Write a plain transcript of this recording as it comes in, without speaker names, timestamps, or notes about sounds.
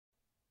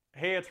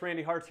Hey, it's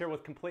Randy Hartz here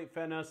with Complete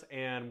Fitness,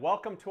 and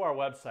welcome to our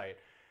website.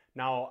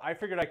 Now, I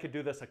figured I could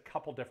do this a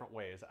couple different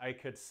ways. I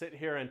could sit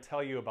here and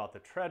tell you about the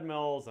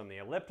treadmills and the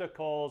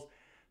ellipticals,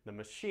 the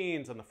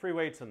machines and the free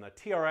weights and the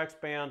TRX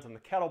bands and the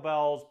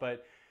kettlebells,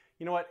 but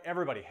you know what?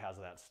 Everybody has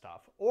that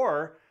stuff.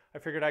 Or I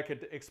figured I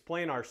could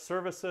explain our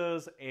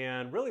services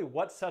and really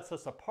what sets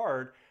us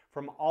apart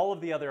from all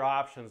of the other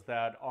options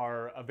that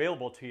are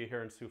available to you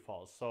here in Sioux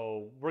Falls.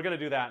 So we're gonna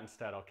do that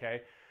instead,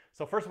 okay?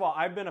 So first of all,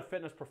 I've been a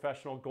fitness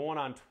professional going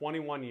on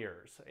 21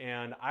 years,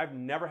 and I've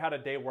never had a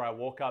day where I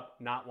woke up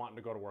not wanting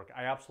to go to work.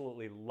 I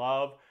absolutely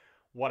love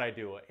what I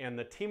do. And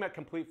the team at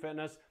Complete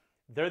Fitness,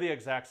 they're the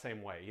exact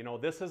same way. You know,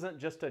 this isn't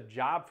just a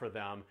job for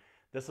them,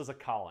 this is a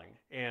calling.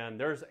 And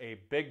there's a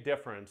big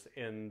difference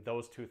in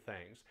those two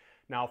things.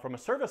 Now, from a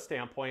service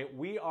standpoint,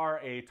 we are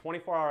a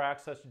 24-hour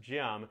access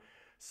gym.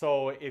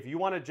 So if you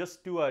want to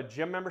just do a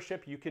gym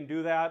membership, you can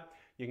do that.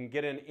 You can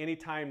get in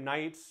anytime,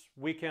 nights,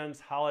 weekends,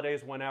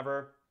 holidays,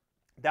 whenever.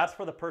 That's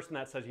for the person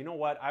that says, you know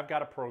what, I've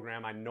got a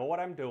program, I know what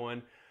I'm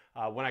doing.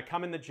 When I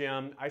come in the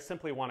gym, I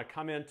simply want to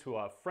come into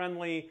a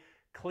friendly,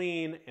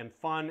 clean, and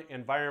fun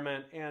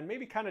environment and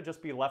maybe kind of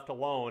just be left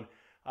alone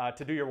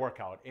to do your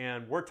workout.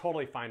 And we're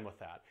totally fine with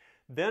that.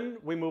 Then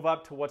we move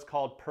up to what's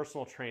called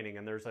personal training,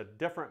 and there's a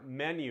different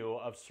menu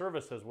of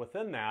services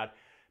within that.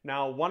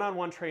 Now,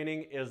 one-on-one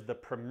training is the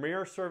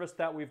premier service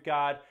that we've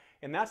got,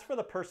 and that's for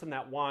the person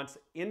that wants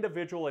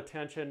individual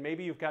attention.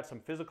 Maybe you've got some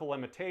physical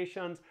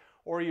limitations,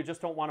 or you just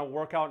don't want to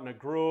work out in a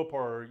group,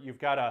 or you've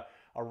got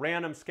a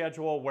random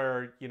schedule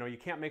where you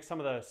can't make some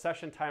of the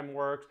session time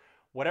works.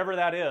 Whatever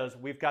that is,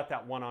 we've got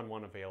that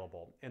one-on-one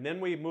available. And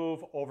then we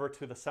move over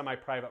to the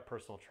semi-private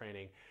personal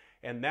training.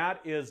 And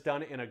that is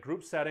done in a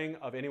group setting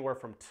of anywhere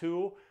from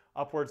 2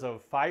 upwards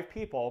of 5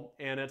 people.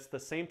 And it's the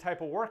same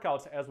type of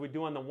workouts as we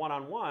do on the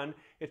one-on-one.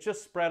 It's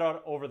just spread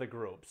out over the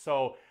group.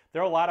 So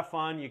they're a lot of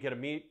fun. You get to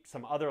meet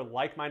some other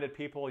like-minded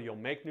people. You'll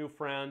make new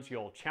friends.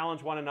 You'll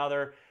challenge one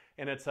another.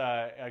 And it's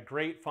a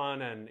great,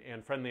 fun,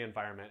 and friendly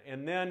environment.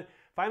 And then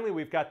finally,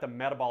 we've got the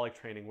metabolic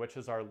training, which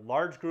is our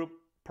large group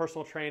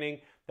personal training.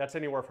 That's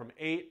anywhere from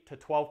 8 to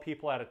 12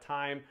 people at a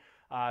time.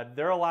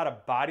 There are a lot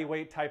of body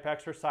weight type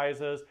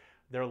exercises.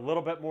 They're a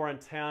little bit more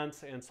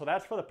intense. And so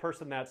that's for the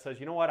person that says,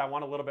 you know what, I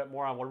want a little bit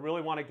more. I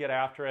really want to get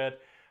after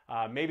it.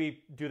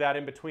 Maybe do that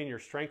in between your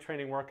strength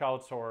training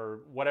workouts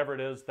or whatever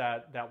it is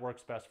that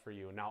works best for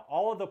you. Now,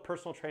 all of the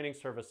personal training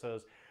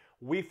services,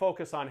 we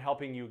focus on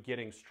helping you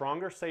getting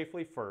stronger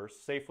safely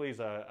first. Safely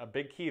is a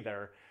big key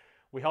there.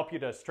 We help you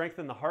to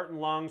strengthen the heart and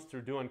lungs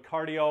through doing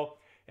cardio,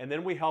 and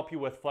then we help you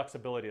with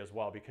flexibility as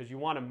well, because you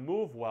want to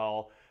move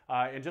well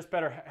and just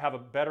have a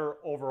better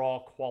overall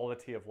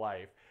quality of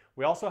life.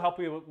 We also help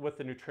you with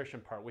the nutrition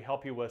part. We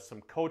help you with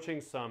some coaching,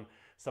 some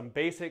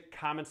basic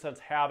common sense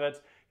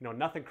habits,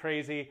 nothing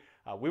crazy.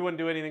 We wouldn't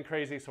do anything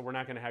crazy, so we're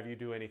not going to have you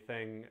do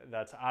anything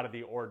that's out of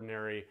the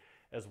ordinary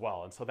as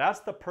well. And so that's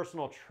the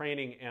personal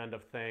training end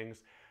of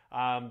things.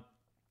 A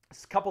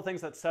couple things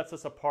that sets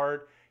us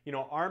apart.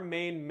 Our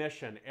main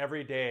mission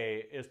every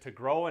day is to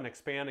grow and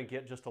expand and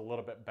get just a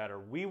little bit better.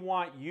 We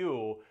want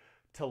you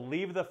to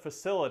leave the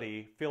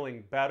facility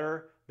feeling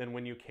better than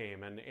when you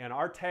came. And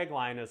our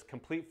tagline is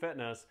Complete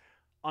Fitness,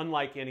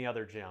 unlike any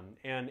other gym.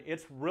 And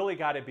it's really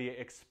got to be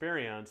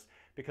experienced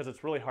because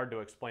it's really hard to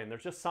explain.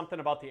 There's just something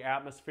about the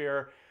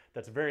atmosphere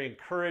that's very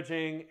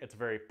encouraging, it's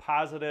very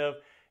positive,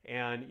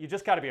 and you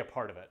just got to be a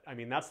part of it. I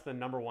mean, that's the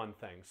number one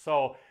thing.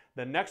 So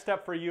the next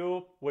step for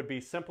you would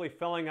be simply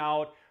filling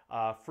out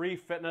a free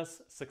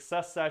fitness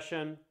success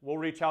session. We'll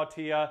reach out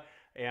to you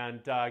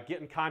and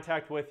get in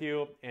contact with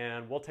you,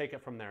 and we'll take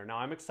it from there. Now,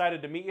 I'm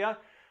excited to meet you.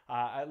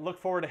 I look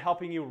forward to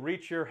helping you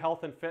reach your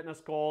health and fitness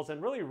goals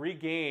and really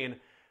regain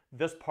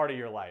this part of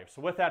your life.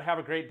 So with that, have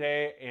a great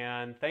day,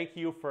 and thank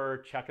you for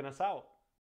checking us out.